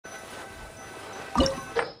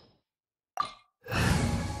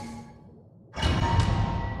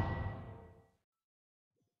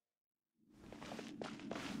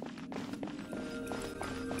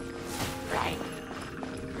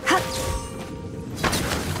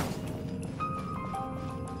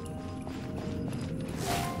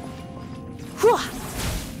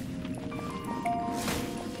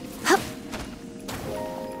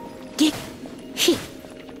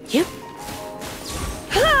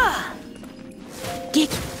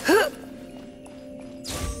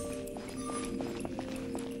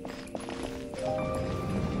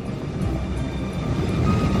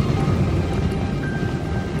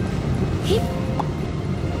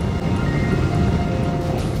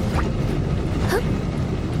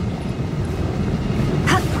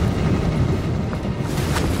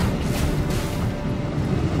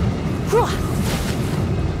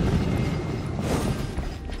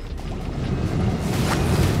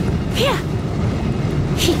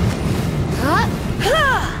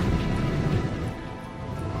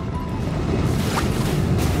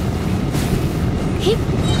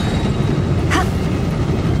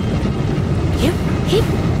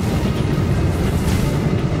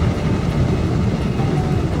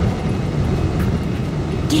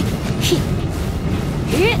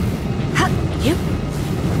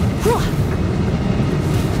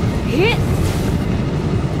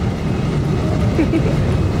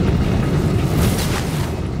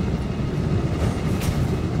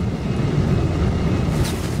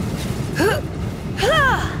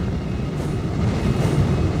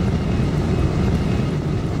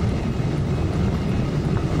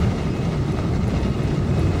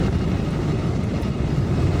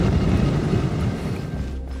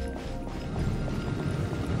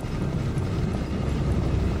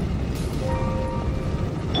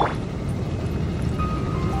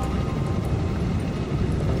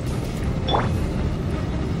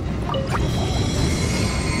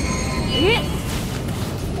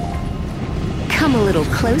Come a little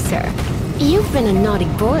closer. You've been a naughty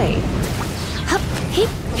boy.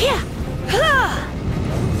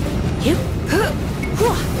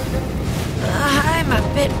 I'm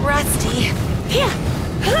a bit rusty.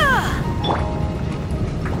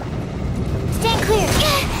 Stand clear.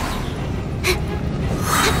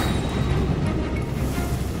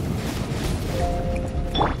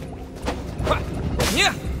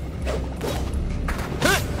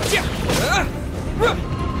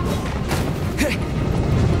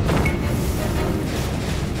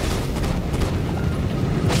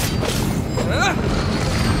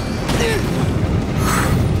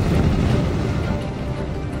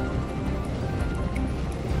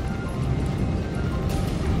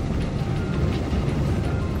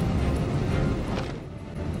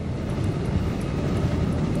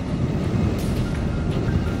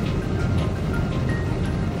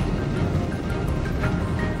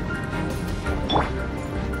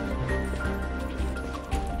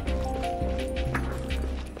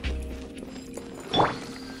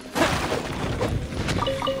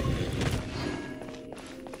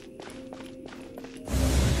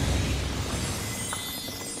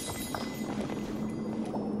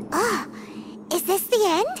 Is this the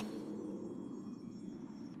end?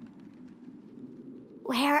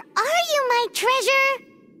 Where are you, my treasure?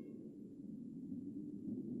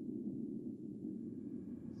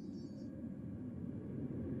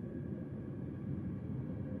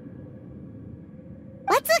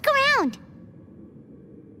 Let's look around.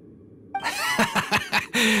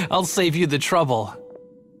 I'll save you the trouble.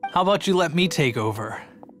 How about you let me take over?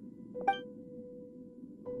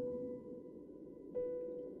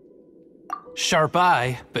 Sharp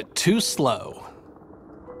eye, but too slow.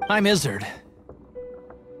 I'm Izzard.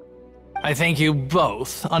 I thank you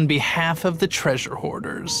both on behalf of the treasure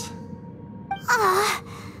hoarders.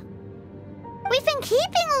 We've been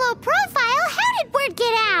keeping a low profile. How did word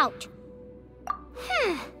get out?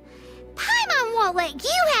 Paimon won't let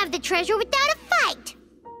you have the treasure without a fight.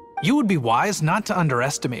 You would be wise not to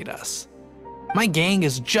underestimate us. My gang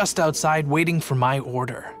is just outside waiting for my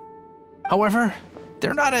order. However,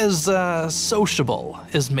 they're not as, sociable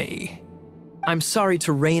as me. I'm sorry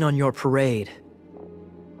to rain on your parade,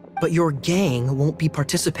 but your gang won't be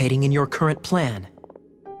participating in your current plan.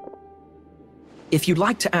 If you'd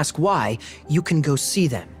like to ask why, you can go see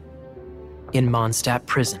them in Mondstadt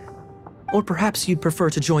Prison. Or perhaps you'd prefer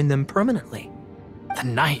to join them permanently. The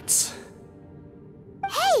Knights.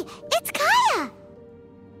 Hey, it's Kaya!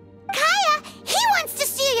 Kaya, he wants to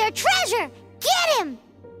steal your treasure! Get him!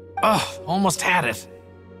 Ugh, almost had it.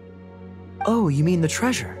 Oh, you mean the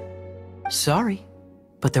treasure? Sorry,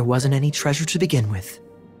 but there wasn't any treasure to begin with.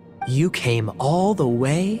 You came all the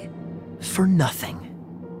way for nothing.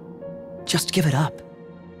 Just give it up.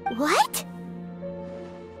 What?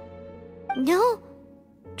 No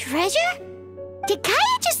treasure? Did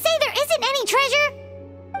Kaya just say there isn't any treasure?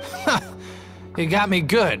 You got me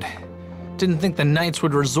good. Didn't think the knights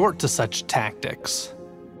would resort to such tactics.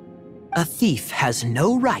 A thief has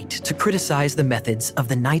no right to criticize the methods of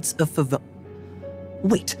the Knights of Favonius.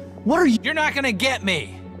 Wait, what are you— You're not gonna get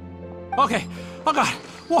me! Okay, oh god,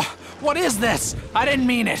 what is this? I didn't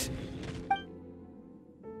mean it!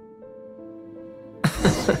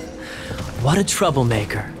 What a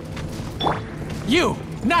troublemaker. You,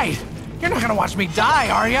 Knight! You're not gonna watch me die,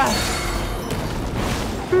 are ya?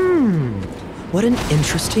 What an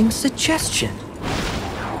interesting suggestion.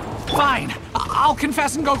 Fine, I'll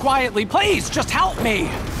confess and go quietly. Please, just help me!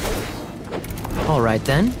 All right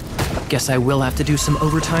then. Guess I will have to do some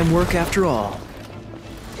overtime work after all.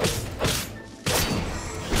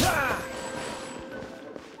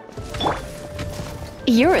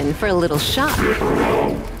 You're in for a little shock.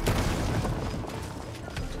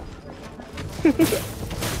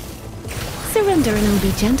 Surrender and I'll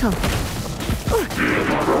be gentle.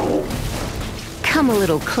 Come a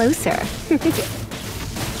little closer.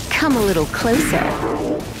 Come a little closer.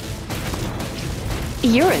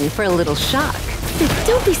 You're in for a little shock.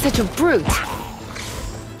 Don't be such a brute.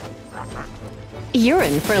 You're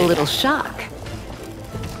in for a little shock.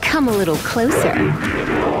 Come a little closer.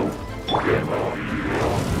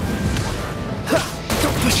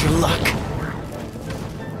 Don't push your luck.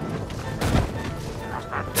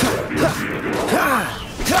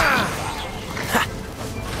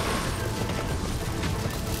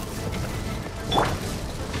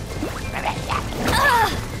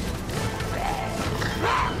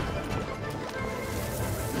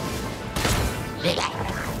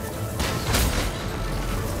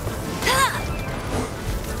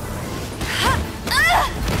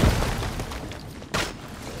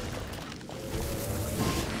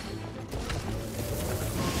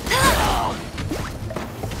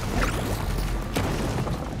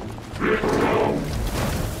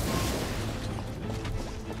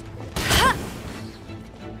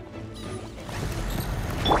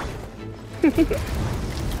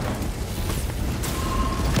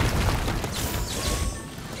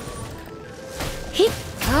 Hip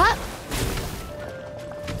hop.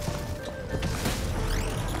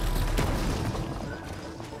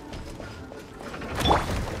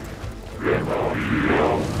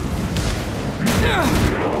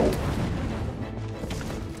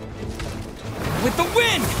 With the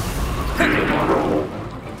wind!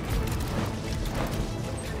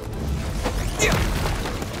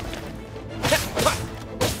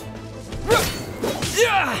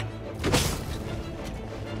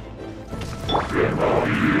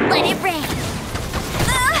 Let it rain.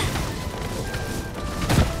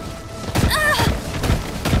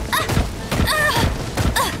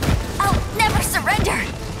 I'll never surrender.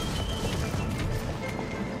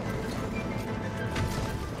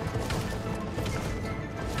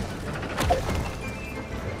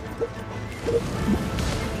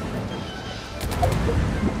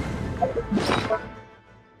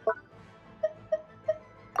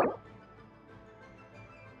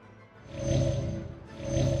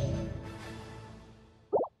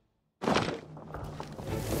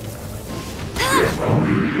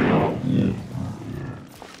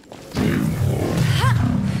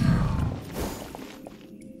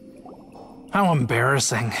 How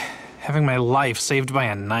embarrassing. Having my life saved by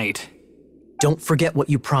a knight. Don't forget what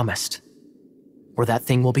you promised, or that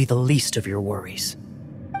thing will be the least of your worries.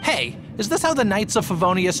 Hey, is this how the Knights of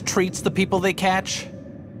Favonius treats the people they catch?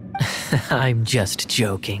 I'm just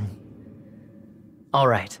joking. All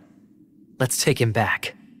right, let's take him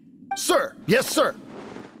back. Sir! Yes, sir!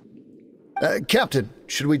 Captain,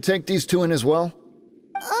 should we take these two in as well?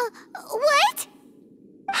 What?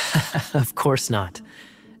 Of course not.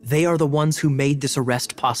 They are the ones who made this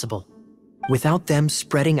arrest possible. Without them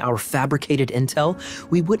spreading our fabricated intel,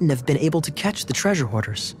 we wouldn't have been able to catch the treasure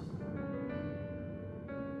hoarders.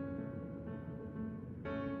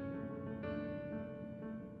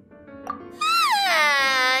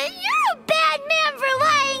 You're a bad man for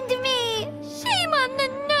lying to me. Shame on the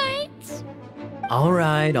knights. All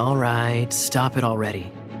right, stop it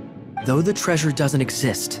already. Though the treasure doesn't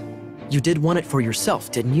exist, you did want it for yourself,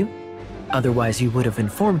 didn't you? Otherwise, you would have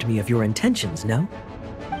informed me of your intentions, no?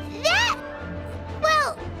 That?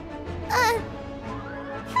 Well,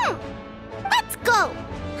 let's go.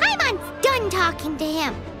 Paimon's done talking to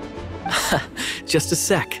him. Just a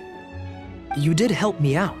sec. You did help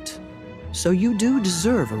me out, so you do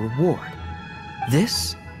deserve a reward.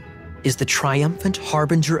 This is the triumphant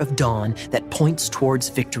harbinger of dawn that points towards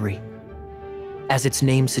victory. As its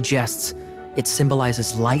name suggests, it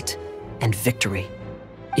symbolizes light and victory.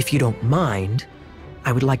 If you don't mind,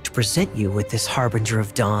 I would like to present you with this Harbinger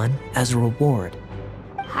of Dawn as a reward.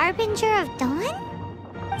 Harbinger of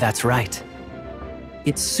Dawn? That's right.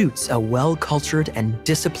 It suits a well-cultured and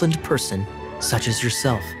disciplined person such as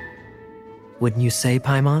yourself. Wouldn't you say,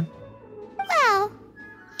 Paimon? Well,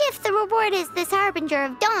 if the reward is this Harbinger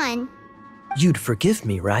of Dawn. You'd forgive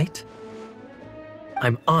me, right?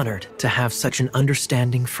 I'm honored to have such an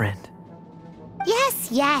understanding friend. Yes,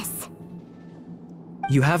 yes.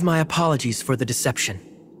 You have my apologies for the deception.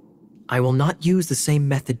 I will not use the same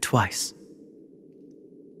method twice.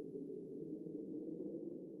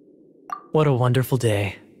 What a wonderful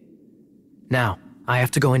day. Now, I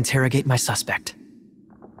have to go interrogate my suspect.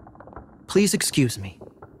 Please excuse me.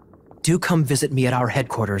 Do come visit me at our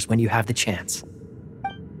headquarters when you have the chance.